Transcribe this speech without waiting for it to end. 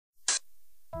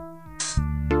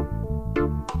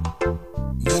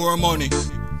more money.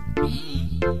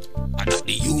 And that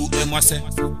the youth them a say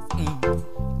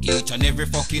each and every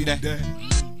fucking day.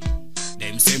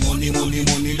 Them say money, money,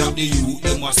 money, that the youth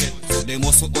them a say. So they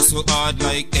must hustle hard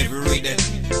like every day.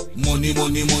 Money,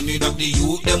 money, money, that the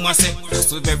youth them a say.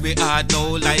 Hustle very hard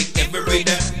now like every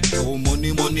day. Oh,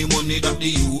 money, money, money, that the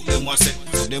youth them a say.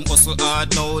 So them hustle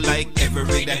hard now like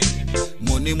every day.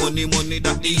 Money, money, money,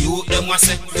 that the youth them a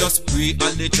say. Just pray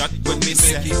all the chat when me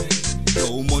say.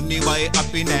 Yo, money buy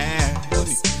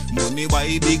happiness. Money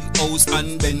buy big house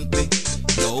and Bentley.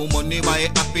 Yo, money buy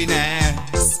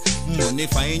happiness. Money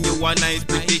find you a nice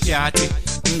pretty catty.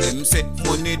 Them say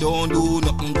money don't do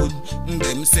nothing good.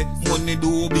 Them say money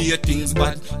do be a things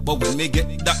bad. But when me get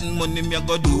that money, me a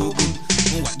go do good.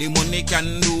 What the money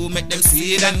can do, make them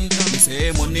see that. Me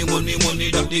say money, money,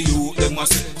 money, that the youth them a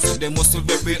say. So they must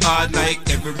very hard like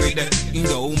every day.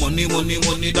 Yo, money, money,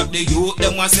 money, that the youth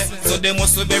them a say. So they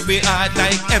must very hard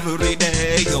like every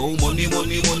day. Yo, money,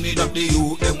 money, money, that the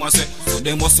youth them a say. So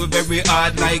they must very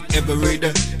hard like every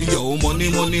day. Yo, money,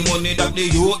 money, money, that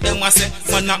the youth them a say.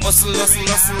 Man a hustle, hustle,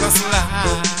 hustle, hustle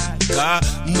hard.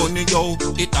 Money yo,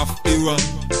 it have to run.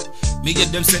 Me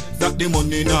get them say that the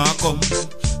money nah come.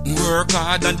 Work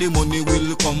hard and the money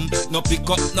will come. No pick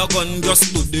up no gun,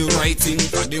 just do the right thing.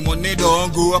 Cause the money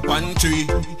don't grow up on tree.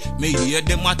 Me hear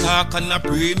them attack and I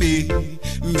pray me.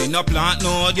 Me no plant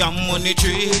no damn money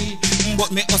tree.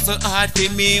 But me hustle hard for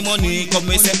me money. Come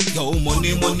me say, yo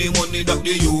money, money, money, that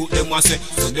the youth them a say.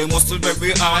 So they hustle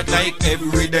very hard like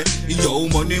every day. Yo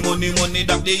money, money, money,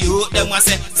 that the youth them a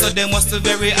say. So they hustle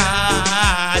very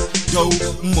hard. Yo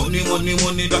money, money,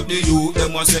 money, that the youth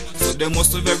them a say. So they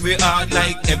hustle very hard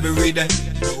like every day.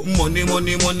 Money,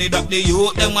 money, money, that the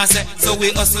youth them a say. So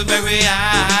we hustle very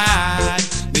hard.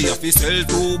 Me have to sell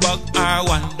 2 bag or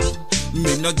 1.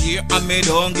 Me no gear and me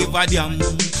don't give a damn.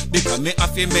 Because me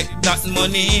have to make that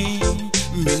money.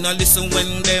 Me no listen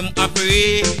when them a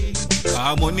pray.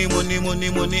 Cause money, money, money,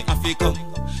 money have to come.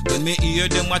 When me hear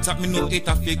them attack, me know it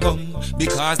have to come.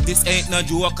 Because this ain't no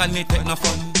joke and it ain't no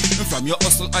fun. From your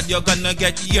hustle and you're gonna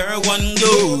get your one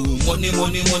go. Money,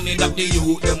 money, money, that the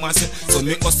youth them a say. So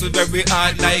me hustle very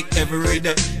hard like every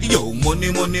day. Yo,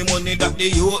 money, money, money, that the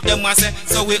youth them a say.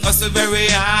 So we hustle very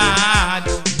hard.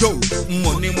 Yo,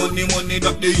 money, money, money,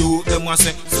 that the youth them a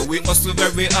say. So we hustle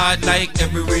very hard like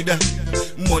every day.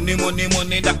 Money, money,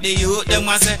 money, that the youth them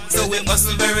a say. So we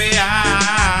hustle very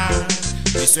hard.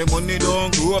 Me say money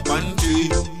don't grow up on tree.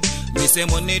 Me say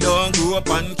money don't grow up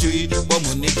on tree. But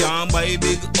money can buy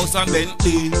big house and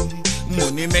Bentley.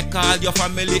 Money make all your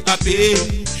family happy.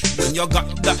 When you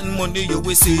got that money you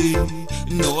will see.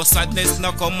 No sadness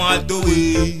no come all the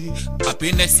way.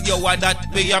 Happiness you are that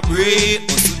way you pray.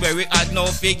 Hustle very hard now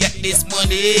forget this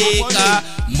money.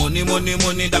 Money, money,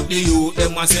 money, that the youth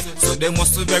them a say. So they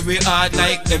must very hard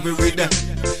like every day.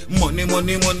 Money,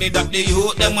 money, money, that the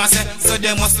youth them a say. So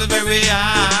they must very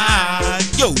hard.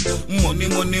 Yo, money,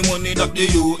 money, money, that the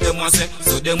youth them a say.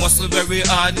 So they must very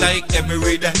hard like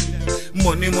every day.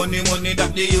 Money, money, money,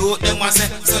 that the youth them a say.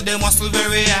 So they must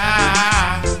very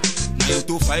hard. 9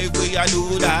 to 5 we a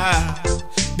do that.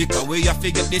 Because we have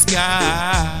to get this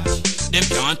cash. Them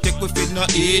can't take with it no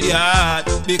idiot.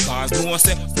 Because no one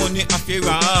say money have to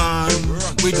run.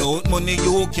 Without money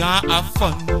you can't have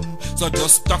fun. So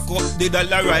just stack up the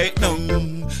dollar right now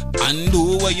and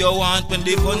do what you want when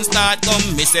the fun start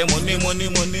come. Me say money, money,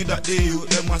 money, that the youth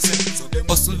them a say. So they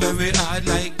hustle very hard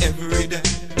like every day.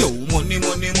 Yo, money,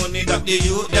 money, money, that the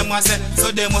youth them a say.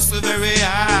 So they hustle very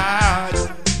hard.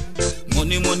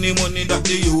 Money, money, money, that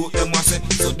the youth them a say.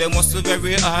 So they hustle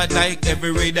very hard like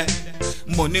every day.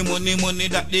 Money, money, money,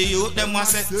 that the youth them a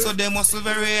say. So they hustle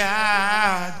very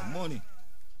hard. Money.